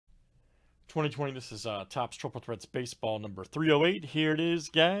2020, this is Topps Triple Threats Baseball number 308. Here it is,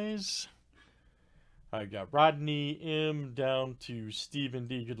 guys. I got Rodney M down to Stephen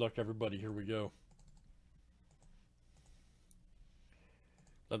D. Good luck, everybody. Here we go.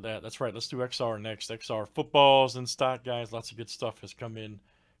 That's right. Let's do XR next. XR footballs in stock, guys. Lots of good stuff has come in.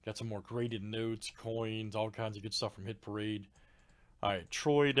 Got some more graded notes, coins, all kinds of good stuff from Hit Parade. All right,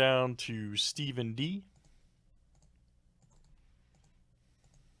 Troy down to Stephen D.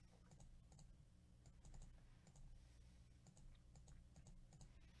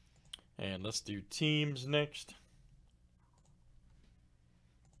 And let's do teams next.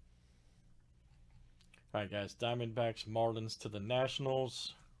 All right, guys. Diamondbacks, Marlins to the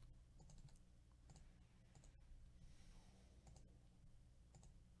Nationals.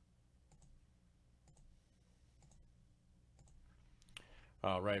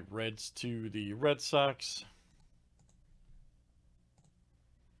 All right, Reds to the Red Sox.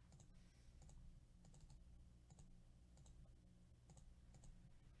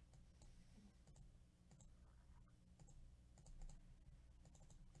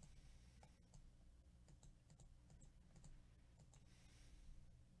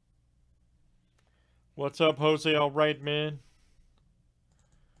 What's up, Jose? All right, man.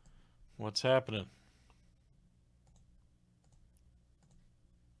 What's happening?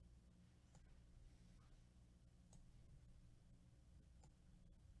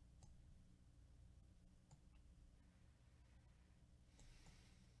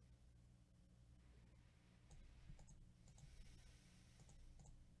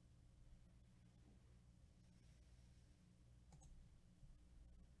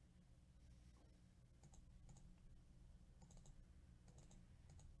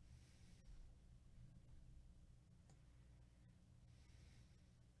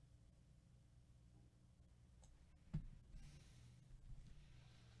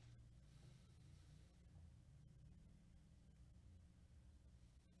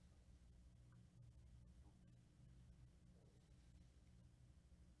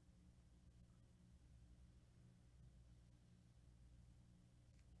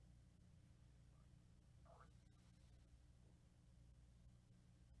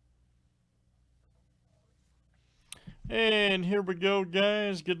 And here we go,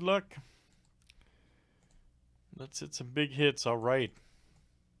 guys. Good luck. Let's hit some big hits. All right.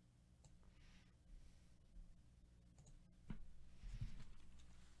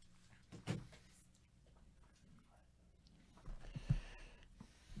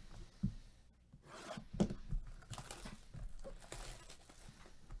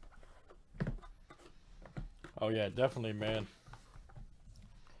 Oh, yeah, definitely, man.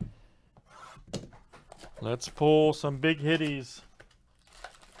 Let's pull some big hitties.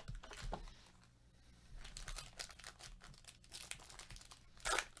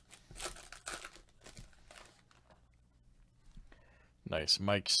 Nice.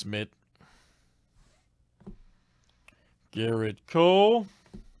 Mike Smith. Garrett Cole.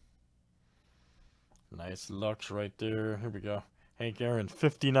 Nice Lux right there. Here we go. Hank Aaron,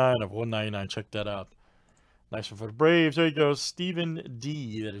 59 of 199. Check that out. Nice one for the Braves. There you go. Stephen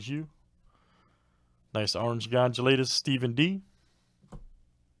D. That is you. Nice orange Gondolatus, Stephen D.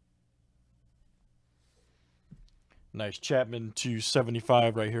 Nice Chapman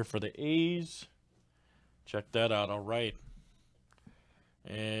 275 right here for the A's. Check that out. All right.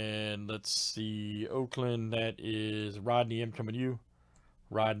 And let's see. Oakland, that is Rodney M coming to you.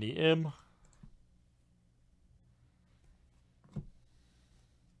 Rodney M.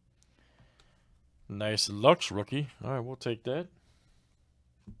 Nice Lux rookie. All right, we'll take that.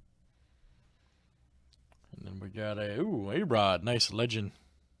 And then we got A-Rod. Nice legend.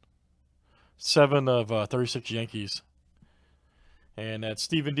 7 of 36 Yankees. And that's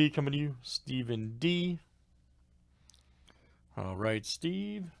Stephen D coming to you. Stephen D. All right,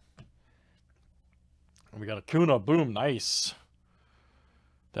 Steve. And we got Acuna. Boom. Nice.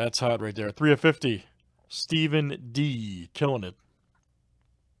 That's hot right there. 3 of 50. Stephen D. Killing it.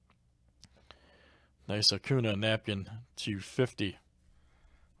 Nice Acuna napkin. 250.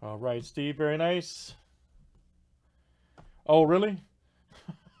 All right, Steve. Very nice. Oh, really?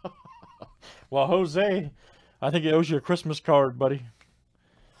 Well, Jose, I think it owes you a Christmas card, buddy.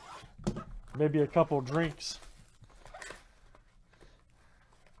 Maybe a couple drinks.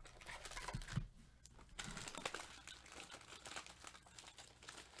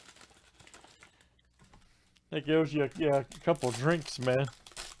 I think it owes you a couple drinks, man.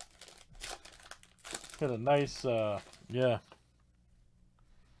 Had a nice, yeah.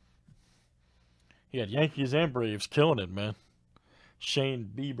 He had Yankees and Braves killing it, man.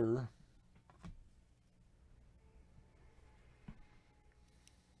 Shane Bieber.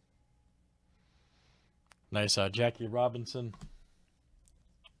 Nice Jackie Robinson.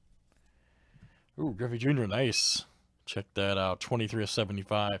 Ooh, Griffey Jr., nice. Check that out. 23 of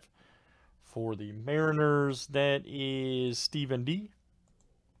 75. For the Mariners, that is Stephen D.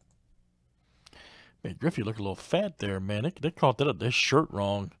 Man, Griffey look a little fat there, man. They caught that up his shirt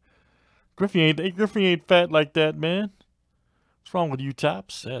wrong. Griffey ain't fat like that, man. What's wrong with you,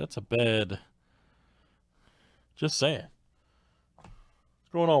 Tops? Yeah, that's a bad. Just saying.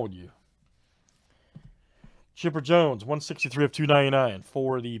 What's going on with you? Chipper Jones, 163 of 299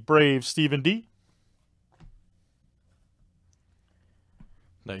 for the Braves, Stephen D.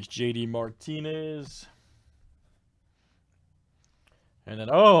 Nice JD Martinez. And then,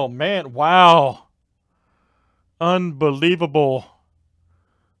 oh, man, wow. Unbelievable.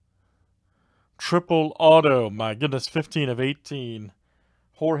 Triple auto. My goodness, 15 of 18.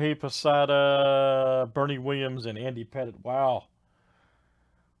 Jorge Posada, Bernie Williams, and Andy Pettit. Wow.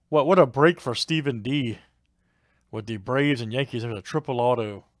 What a break for Stephen D. With the Braves and Yankees. There's a triple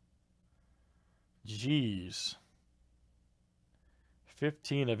auto. Jeez.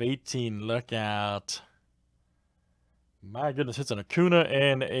 15 of 18. Look out. My goodness, it's an Acuna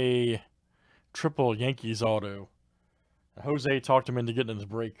and a triple Yankees auto. Jose talked him into getting this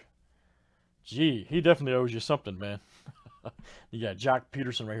break. Gee, he definitely owes you something, man. You got Jock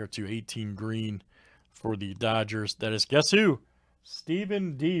Peterson right here, too. 18 green for the Dodgers. That is, guess who?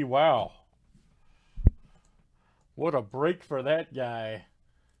 Stephen D. Wow. What a break for that guy.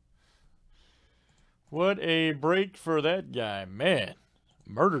 What a break for that guy. Man,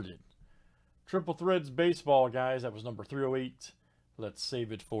 murdered it. Triple Threads Baseball, guys. That was number 308. Let's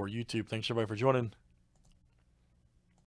save it for YouTube. Thanks, everybody, for joining.